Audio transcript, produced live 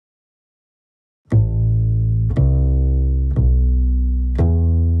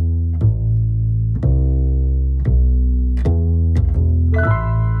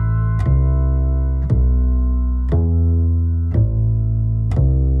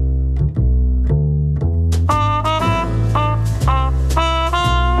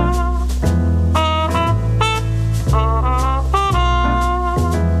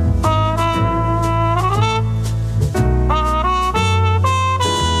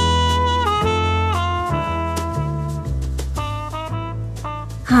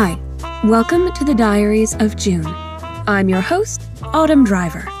Welcome to the Diaries of June. I'm your host, Autumn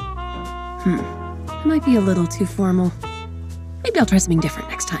Driver. It might be a little too formal. Maybe I'll try something different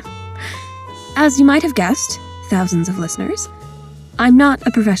next time. As you might have guessed, thousands of listeners, I'm not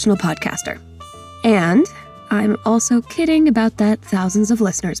a professional podcaster. And I'm also kidding about that thousands of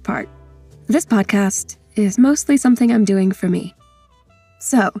listeners part. This podcast is mostly something I'm doing for me.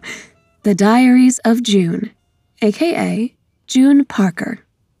 So, the Diaries of June, aka June Parker,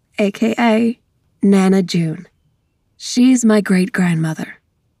 aka Nana June. She's my great-grandmother.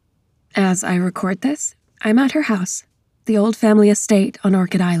 As I record this, I'm at her house, the old family estate on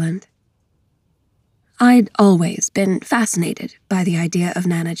Orchid Island. I'd always been fascinated by the idea of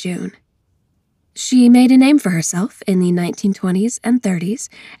Nana June. She made a name for herself in the 1920s and 30s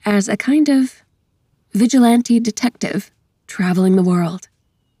as a kind of vigilante detective traveling the world.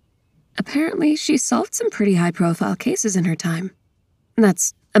 Apparently, she solved some pretty high-profile cases in her time.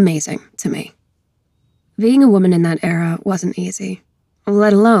 That's amazing to me. Being a woman in that era wasn't easy,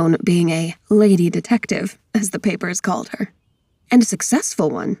 let alone being a lady detective, as the papers called her. And a successful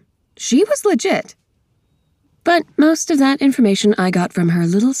one. She was legit. But most of that information I got from her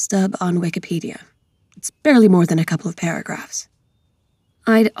little stub on Wikipedia. It's barely more than a couple of paragraphs.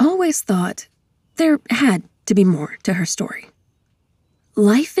 I'd always thought there had to be more to her story.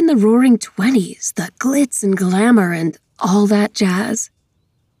 Life in the roaring 20s, the glitz and glamour and all that jazz.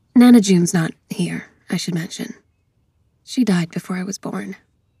 Nana June's not here, I should mention. She died before I was born.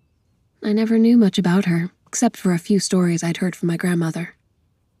 I never knew much about her, except for a few stories I'd heard from my grandmother.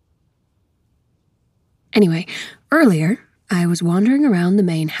 Anyway, earlier, I was wandering around the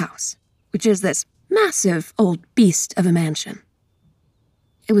main house, which is this massive old beast of a mansion.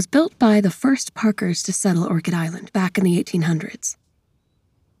 It was built by the first Parkers to settle Orchid Island back in the 1800s.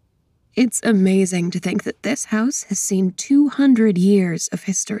 It's amazing to think that this house has seen 200 years of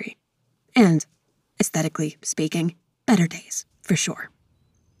history. And, aesthetically speaking, better days, for sure.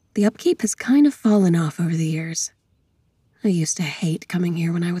 The upkeep has kind of fallen off over the years. I used to hate coming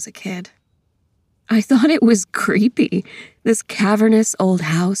here when I was a kid. I thought it was creepy, this cavernous old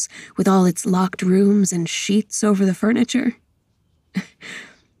house with all its locked rooms and sheets over the furniture.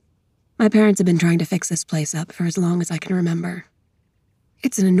 My parents have been trying to fix this place up for as long as I can remember.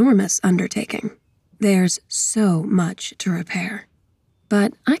 It's an enormous undertaking. There's so much to repair.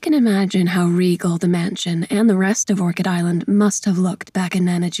 But I can imagine how regal the mansion and the rest of Orchid Island must have looked back in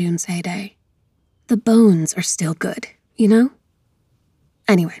Nana June's heyday. The bones are still good, you know?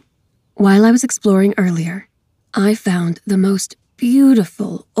 Anyway, while I was exploring earlier, I found the most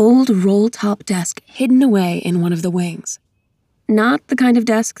beautiful old roll-top desk hidden away in one of the wings. Not the kind of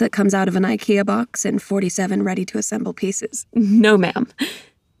desk that comes out of an IKEA box in 47 ready-to-assemble pieces. No, ma'am.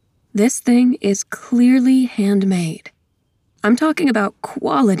 This thing is clearly handmade. I'm talking about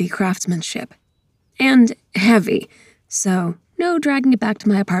quality craftsmanship. And heavy, so no dragging it back to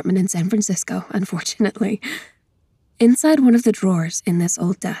my apartment in San Francisco, unfortunately. Inside one of the drawers in this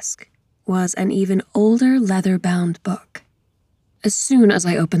old desk was an even older leather-bound book. As soon as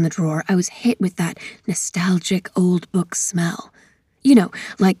I opened the drawer, I was hit with that nostalgic old book smell. You know,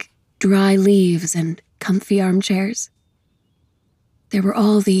 like dry leaves and comfy armchairs. There were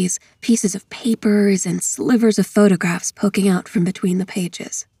all these pieces of papers and slivers of photographs poking out from between the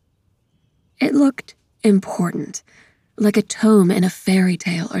pages. It looked important, like a tome in a fairy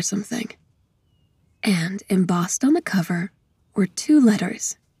tale or something. And embossed on the cover were two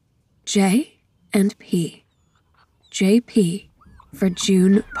letters, J and P. JP for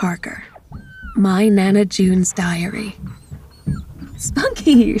June Parker. My Nana June's diary.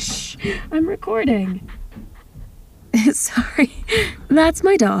 Spunky, shh, I'm recording. Sorry, that's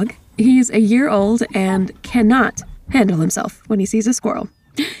my dog. He's a year old and cannot handle himself when he sees a squirrel.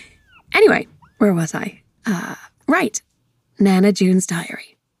 Anyway, where was I? Right, Nana June's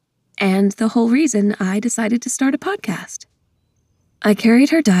diary. And the whole reason I decided to start a podcast. I carried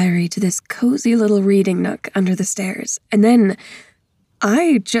her diary to this cozy little reading nook under the stairs, and then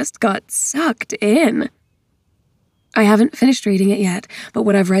I just got sucked in. I haven't finished reading it yet, but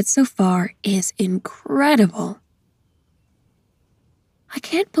what I've read so far is incredible. I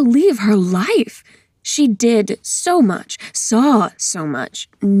can't believe her life. She did so much, saw so much,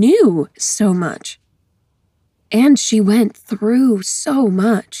 knew so much. And she went through so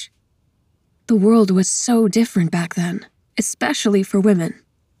much. The world was so different back then, especially for women,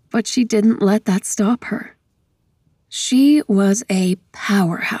 but she didn't let that stop her. She was a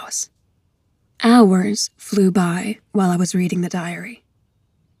powerhouse. Hours flew by while I was reading the diary.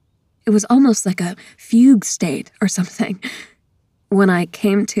 It was almost like a fugue state or something. When I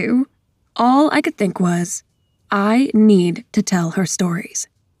came to, all I could think was, I need to tell her stories.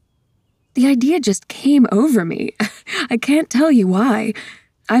 The idea just came over me. I can't tell you why.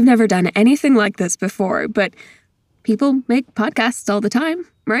 I've never done anything like this before, but people make podcasts all the time,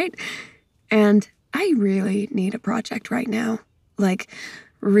 right? And I really need a project right now. Like,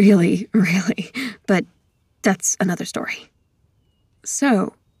 really, really. But that's another story.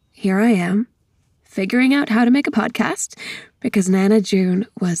 So, here I am, figuring out how to make a podcast because Nana June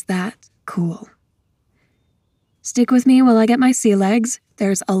was that cool. Stick with me while I get my sea legs.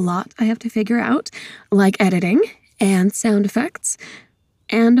 There's a lot I have to figure out, like editing and sound effects,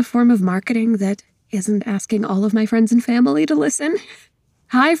 and a form of marketing that isn't asking all of my friends and family to listen.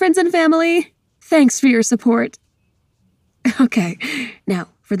 Hi, friends and family. Thanks for your support. Okay, now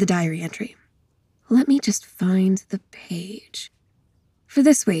for the diary entry. Let me just find the page. For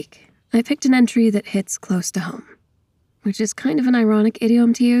this week, I picked an entry that hits close to home, which is kind of an ironic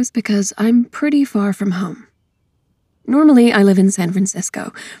idiom to use because I'm pretty far from home. Normally, I live in San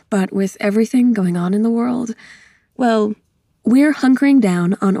Francisco, but with everything going on in the world, well, we're hunkering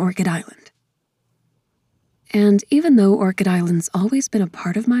down on Orchid Island. And even though Orchid Island's always been a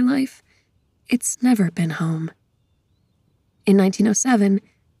part of my life, it's never been home. In 1907,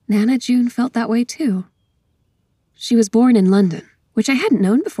 Nana June felt that way too. She was born in London, which I hadn't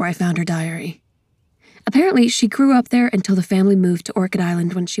known before I found her diary. Apparently, she grew up there until the family moved to Orchid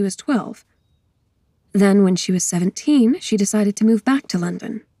Island when she was 12. Then, when she was 17, she decided to move back to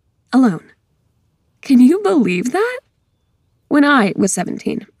London, alone. Can you believe that? When I was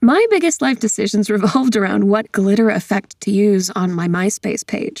 17, my biggest life decisions revolved around what glitter effect to use on my MySpace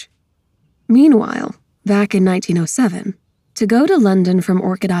page. Meanwhile, back in 1907, to go to London from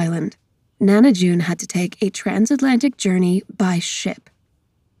Orchid Island, Nana June had to take a transatlantic journey by ship.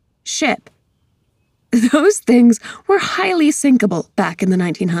 Ship. Those things were highly sinkable back in the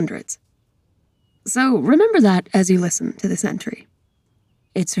 1900s. So remember that as you listen to this entry.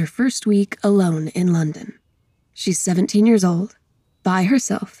 It's her first week alone in London. She's 17 years old, by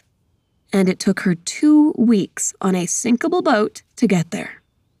herself, and it took her 2 weeks on a sinkable boat to get there.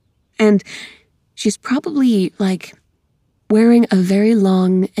 And she's probably, wearing a very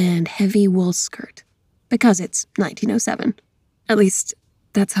long and heavy wool skirt, because it's 1907. At least,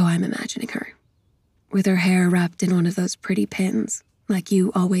 that's how I'm imagining her. With her hair wrapped in one of those pretty pins, like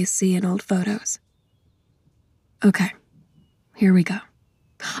you always see in old photos. Okay, here we go.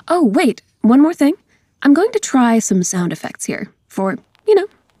 Oh, wait, one more thing. I'm going to try some sound effects here for,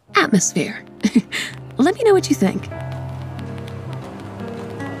 atmosphere. Let me know what you think.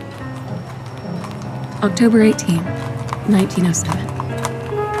 October 18, 1907.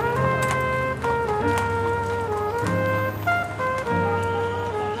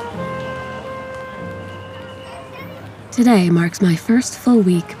 Today marks my first full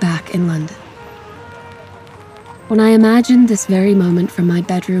week back in London. When I imagined this very moment from my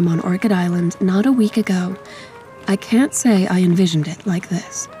bedroom on Orchid Island not a week ago, I can't say I envisioned it like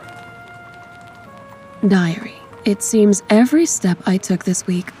this. Diary. It seems every step I took this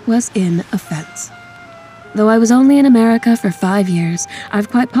week was in offense. Though I was only in America for 5 years, I've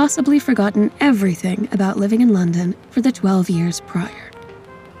quite possibly forgotten everything about living in London for the 12 years prior.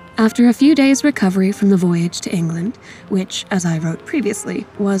 After a few days' recovery from the voyage to England, which, as I wrote previously,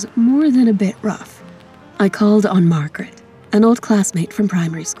 was more than a bit rough, I called on Margaret, an old classmate from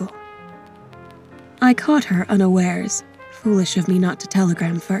primary school. I caught her unawares, foolish of me not to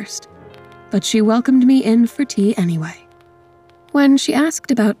telegram first, but she welcomed me in for tea anyway. When she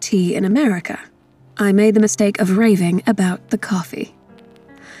asked about tea in America, I made the mistake of raving about the coffee.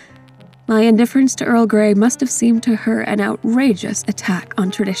 My indifference to Earl Grey must have seemed to her an outrageous attack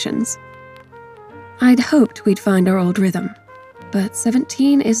on traditions. I'd hoped we'd find our old rhythm, but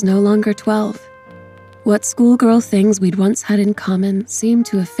 17 is no longer 12. What schoolgirl things we'd once had in common seemed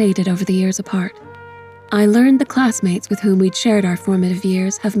to have faded over the years apart. I learned the classmates with whom we'd shared our formative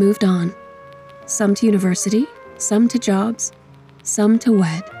years have moved on. Some to university, some to jobs, some to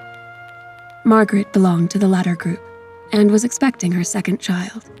wed. Margaret belonged to the latter group and was expecting her second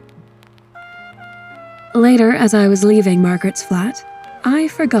child. Later, as I was leaving Margaret's flat, I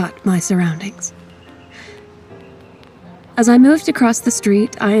forgot my surroundings. As I moved across the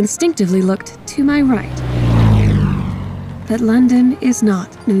street, I instinctively looked to my right. But London is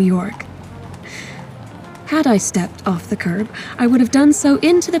not New York. Had I stepped off the curb, I would have done so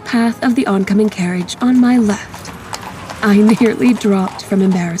into the path of the oncoming carriage on my left. I nearly dropped from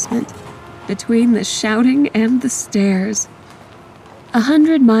embarrassment between the shouting and the stares.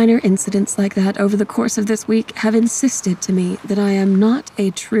 100 minor incidents like that over the course of this week have insisted to me that I am not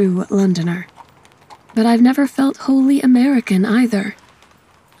a true Londoner. But I've never felt wholly American either.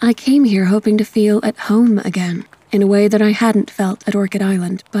 I came here hoping to feel at home again, in a way that I hadn't felt at Orchid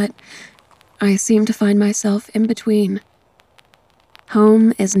Island, but I seem to find myself in between.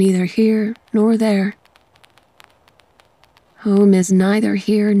 Home is neither here nor there. Home is neither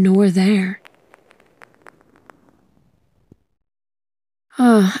here nor there.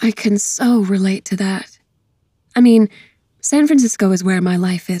 I can so relate to that. I mean, San Francisco is where my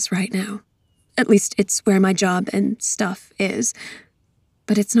life is right now. At least it's where my job and stuff is.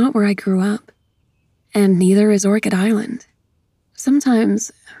 But it's not where I grew up. And neither is Orchid Island.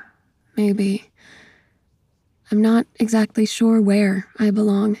 Sometimes, maybe, I'm not exactly sure where I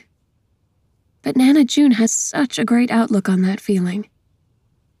belong. But Nana June has such a great outlook on that feeling.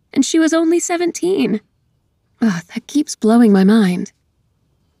 And she was only 17. That keeps blowing my mind.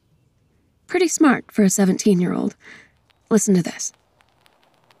 Pretty smart for a 17-year-old. Listen to this.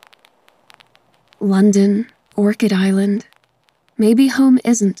 London, Orchid Island. Maybe home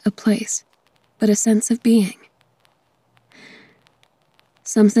isn't a place, but a sense of being.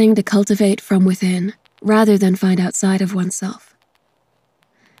 Something to cultivate from within, rather than find outside of oneself.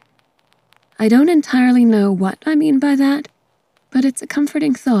 I don't entirely know what I mean by that, but it's a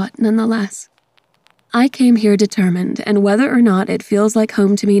comforting thought nonetheless. I came here determined, and whether or not it feels like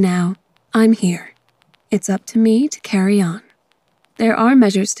home to me now, I'm here. It's up to me to carry on. There are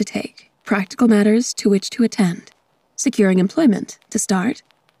measures to take, practical matters to which to attend, securing employment to start.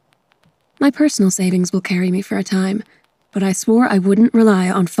 My personal savings will carry me for a time, but I swore I wouldn't rely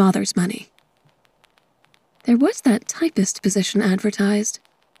on Father's money. There was that typist position advertised.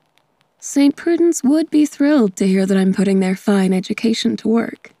 St. Prudence would be thrilled to hear that I'm putting their fine education to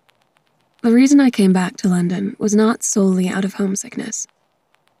work. The reason I came back to London was not solely out of homesickness.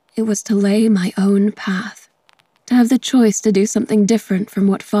 It was to lay my own path, to have the choice to do something different from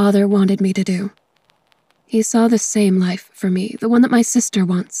what Father wanted me to do. He saw the same life for me, the one that my sister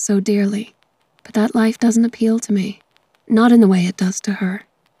wants so dearly, but that life doesn't appeal to me, not in the way it does to her.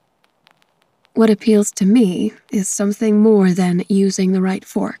 What appeals to me is something more than using the right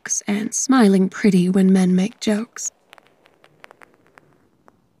forks and smiling pretty when men make jokes.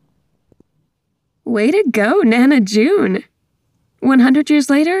 Way to go, Nana June! 100 years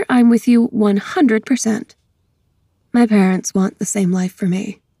later, I'm with you 100%. My parents want the same life for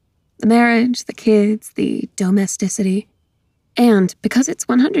me. The marriage, the kids, the domesticity. And because it's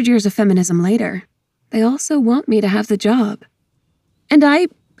 100 years of feminism later, they also want me to have the job. And I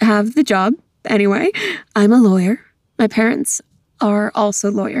have the job, anyway. I'm a lawyer. My parents are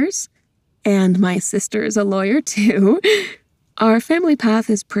also lawyers. And my sister's a lawyer, too. Our family path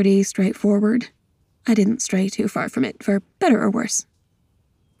is pretty straightforward. I didn't stray too far from it, for better or worse.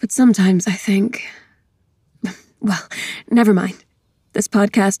 But sometimes I think... Well, never mind. This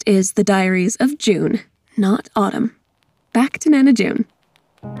podcast is The Diaries of June, not Autumn. Back to Nana June.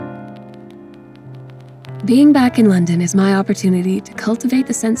 Being back in London is my opportunity to cultivate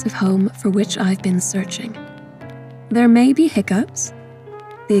the sense of home for which I've been searching. There may be hiccups,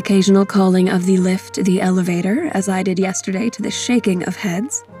 the occasional calling of the lift, the elevator, as I did yesterday to the shaking of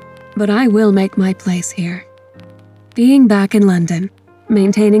heads, but I will make my place here. Being back in London,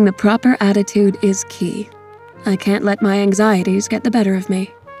 maintaining the proper attitude is key. I can't let my anxieties get the better of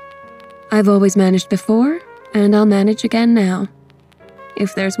me. I've always managed before, and I'll manage again now.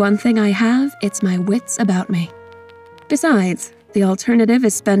 If there's one thing I have, it's my wits about me. Besides, the alternative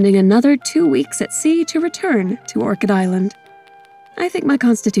is spending another 2 weeks at sea to return to Orchid Island. I think my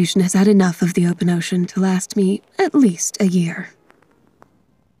constitution has had enough of the open ocean to last me at least a year.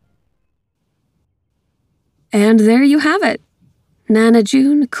 And there you have it. Nana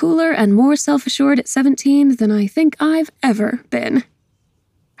June, cooler and more self-assured at 17 than I think I've ever been.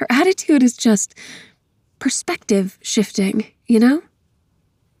 Her attitude is just perspective shifting, you know?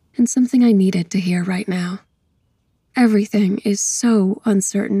 And something I needed to hear right now. Everything is so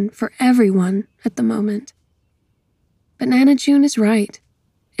uncertain for everyone at the moment. But Nana June is right.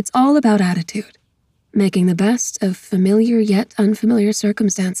 It's all about attitude, making the best of familiar yet unfamiliar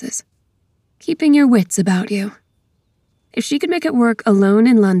circumstances, keeping your wits about you. If she could make it work alone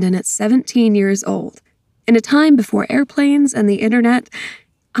in London at 17 years old, in a time before airplanes and the internet,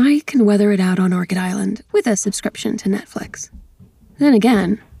 I can weather it out on Orchid Island with a subscription to Netflix. Then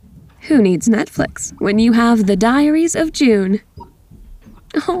again, who needs Netflix when you have The Diaries of June?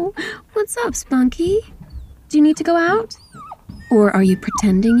 Oh, what's up, Spunky? Do you need to go out? Or are you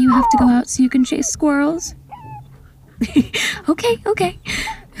pretending you have to go out so you can chase squirrels? Okay.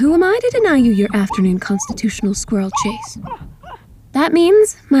 Who am I to deny you your afternoon constitutional squirrel chase? That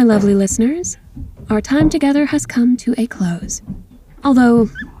means, my lovely listeners, our time together has come to a close. Although,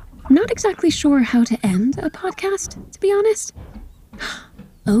 I'm not exactly sure how to end a podcast, to be honest.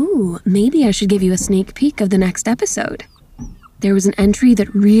 Oh, maybe I should give you a sneak peek of the next episode. there was an entry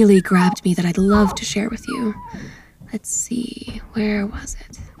that really grabbed me that I'd love to share with you. Let's see, where was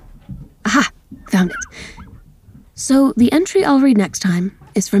it? Aha, found it. So the entry I'll read next time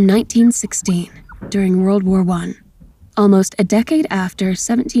is from 1916, during World War I, almost a decade after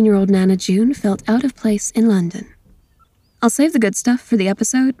 17-year-old Nana June felt out of place in London. I'll save the good stuff for the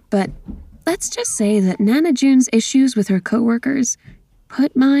episode, but let's just say that Nana June's issues with her coworkers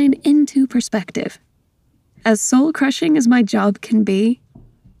put mine into perspective. As soul-crushing as my job can be,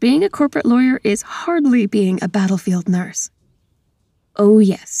 being a corporate lawyer is hardly being a battlefield nurse. Oh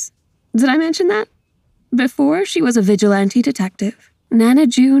yes, did I mention that? Before she was a vigilante detective, Nana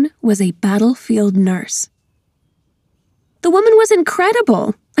June was a battlefield nurse. The woman was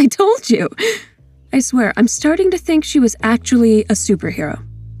incredible, I told you. I swear, I'm starting to think she was actually a superhero,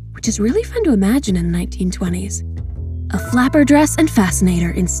 which is really fun to imagine in the 1920s. A flapper dress and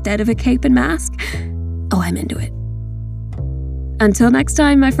fascinator instead of a cape and mask. Oh, I'm into it. Until next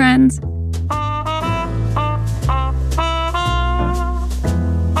time, my friends.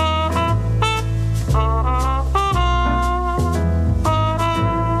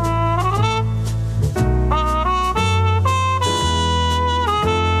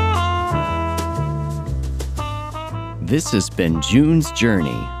 This has been June's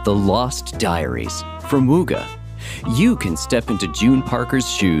Journey, The Lost Diaries from Wooga. You can step into June Parker's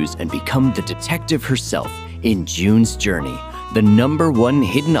shoes and become the detective herself in June's Journey, the #1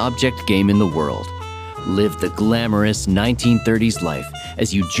 hidden object game in the world. Live the glamorous 1930s life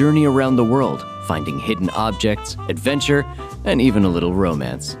as you journey around the world, finding hidden objects, adventure, and even a little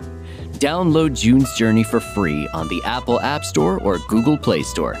romance. Download June's Journey for free on the Apple App Store or Google Play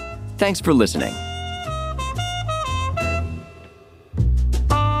Store. Thanks for listening.